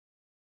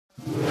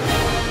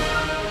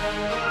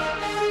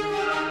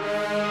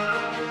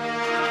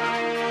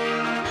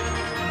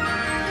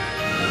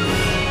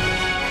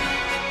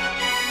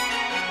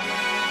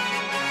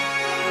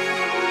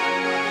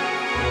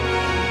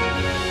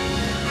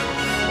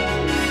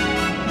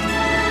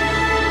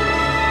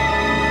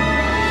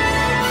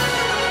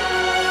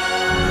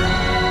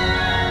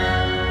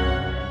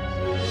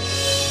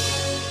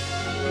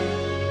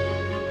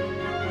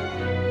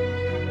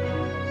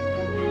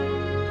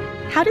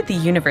how did the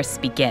universe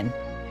begin?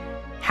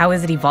 How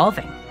is it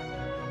evolving?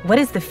 What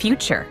is the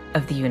future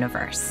of the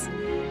universe?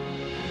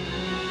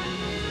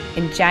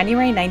 In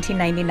January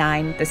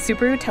 1999, the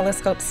Subaru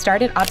Telescope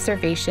started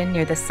observation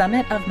near the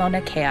summit of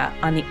Maunakea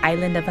on the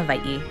island of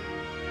Hawaii.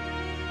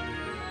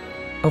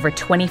 Over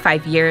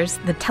 25 years,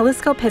 the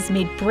telescope has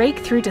made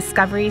breakthrough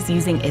discoveries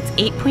using its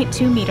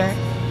 8.2-meter,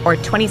 or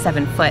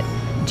 27-foot,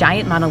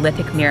 giant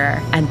monolithic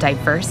mirror and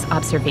diverse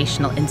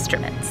observational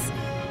instruments.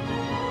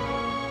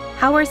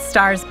 How are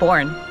stars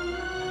born?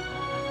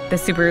 The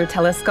Subaru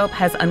Telescope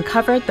has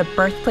uncovered the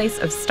birthplace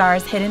of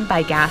stars hidden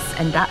by gas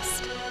and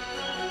dust.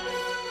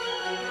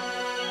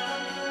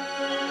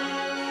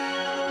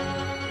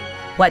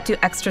 What do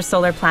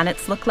extrasolar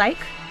planets look like?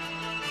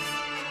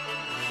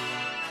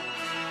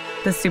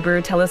 The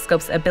Subaru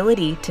Telescope's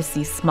ability to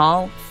see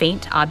small,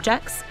 faint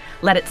objects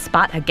let it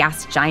spot a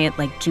gas giant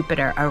like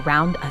Jupiter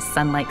around a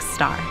sun-like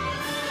star.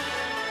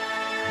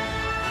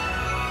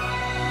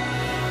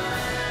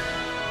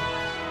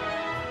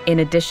 In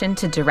addition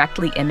to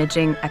directly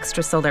imaging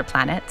extrasolar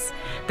planets,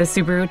 the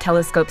Subaru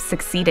Telescope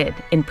succeeded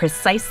in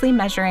precisely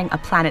measuring a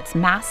planet's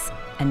mass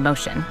and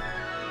motion.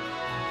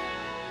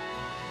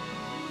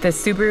 The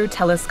Subaru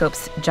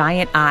Telescope's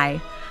giant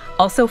eye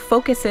also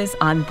focuses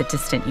on the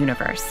distant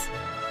universe.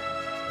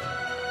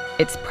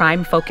 Its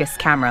prime focus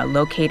camera,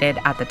 located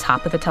at the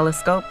top of the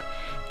telescope,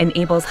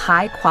 enables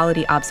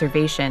high-quality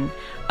observation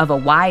of a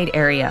wide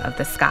area of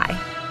the sky.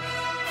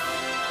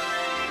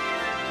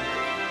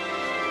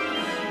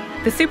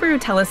 The Subaru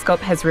Telescope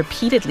has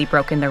repeatedly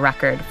broken the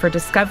record for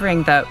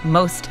discovering the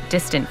most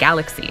distant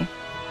galaxy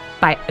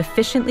by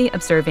efficiently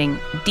observing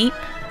deep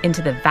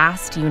into the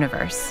vast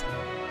universe.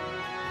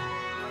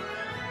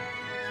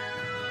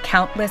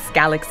 Countless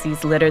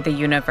galaxies litter the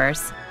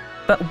universe,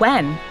 but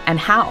when and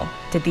how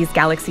did these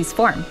galaxies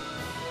form?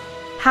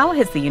 How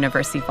has the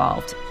universe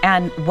evolved,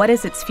 and what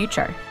is its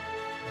future?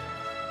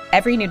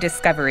 Every new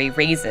discovery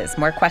raises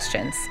more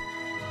questions.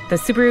 The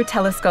Subaru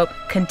Telescope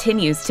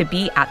continues to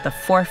be at the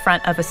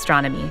forefront of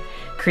astronomy,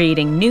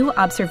 creating new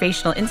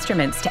observational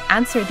instruments to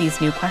answer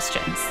these new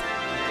questions.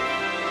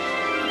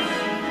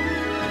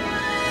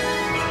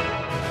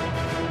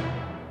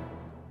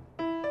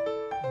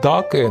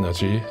 Dark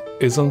energy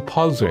isn't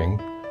puzzling,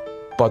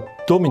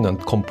 but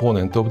dominant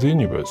component of the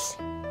universe,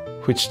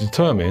 which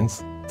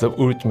determines the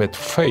ultimate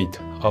fate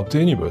of the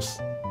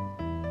universe.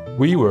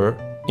 We were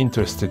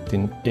interested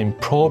in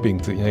probing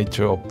the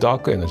nature of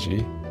dark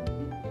energy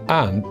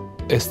and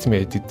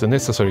estimated the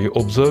necessary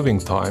observing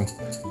time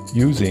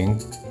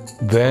using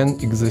then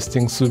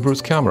existing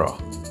Subaru's camera.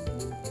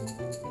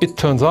 It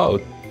turns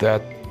out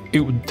that it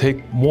would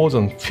take more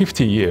than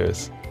 50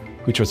 years,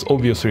 which was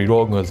obviously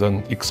longer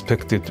than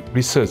expected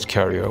research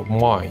career of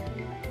mine.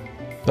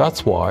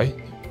 That's why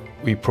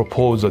we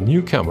proposed a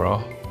new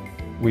camera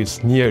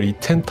with nearly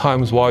 10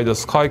 times wider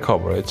sky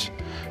coverage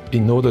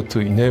in order to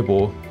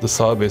enable the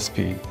survey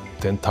speed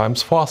 10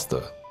 times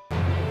faster.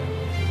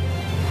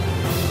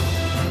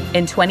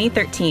 In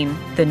 2013,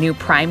 the new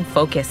Prime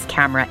Focus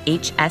camera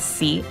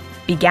HSC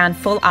began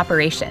full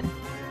operation,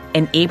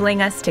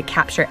 enabling us to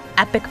capture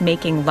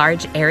epoch-making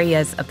large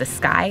areas of the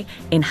sky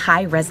in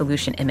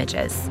high-resolution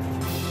images.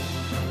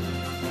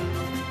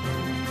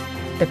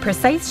 The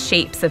precise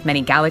shapes of many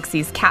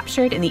galaxies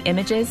captured in the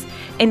images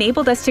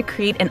enabled us to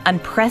create an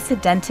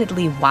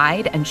unprecedentedly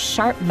wide and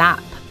sharp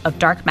map of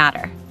dark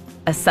matter,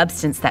 a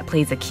substance that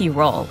plays a key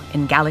role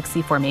in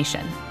galaxy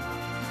formation.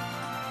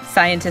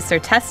 Scientists are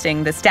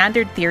testing the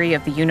standard theory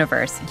of the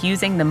universe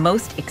using the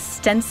most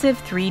extensive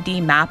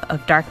 3D map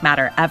of dark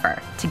matter ever,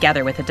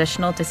 together with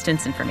additional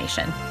distance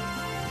information.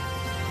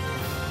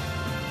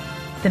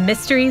 The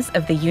mysteries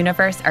of the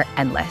universe are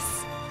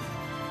endless.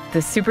 The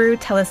Subaru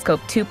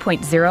Telescope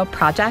 2.0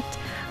 project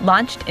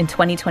launched in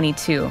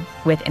 2022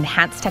 with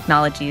enhanced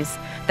technologies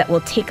that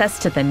will take us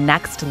to the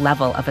next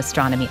level of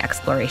astronomy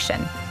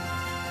exploration.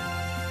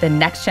 The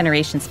Next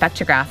Generation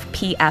Spectrograph,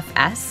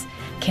 PFS,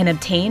 can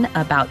obtain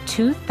about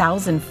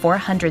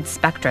 2,400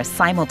 spectra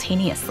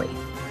simultaneously.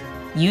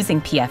 Using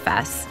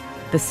PFS,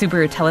 the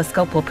Subaru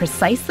Telescope will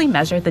precisely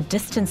measure the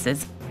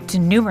distances to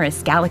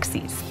numerous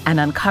galaxies and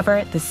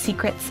uncover the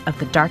secrets of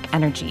the dark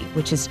energy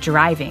which is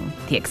driving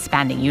the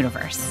expanding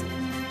universe.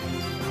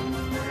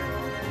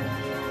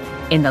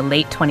 In the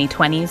late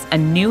 2020s, a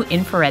new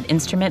infrared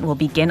instrument will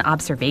begin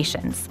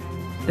observations.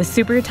 The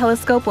Subaru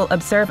Telescope will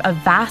observe a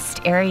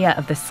vast area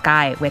of the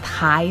sky with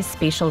high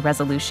spatial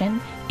resolution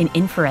in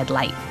infrared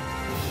light.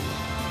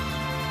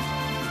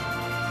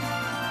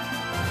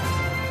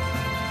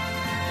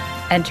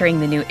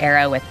 Entering the new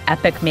era with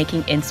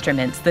epoch-making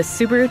instruments, the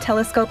Subaru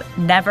Telescope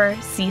never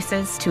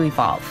ceases to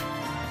evolve.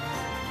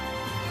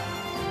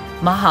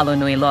 Mahalo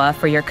nui loa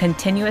for your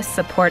continuous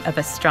support of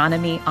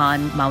astronomy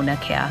on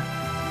Maunakea.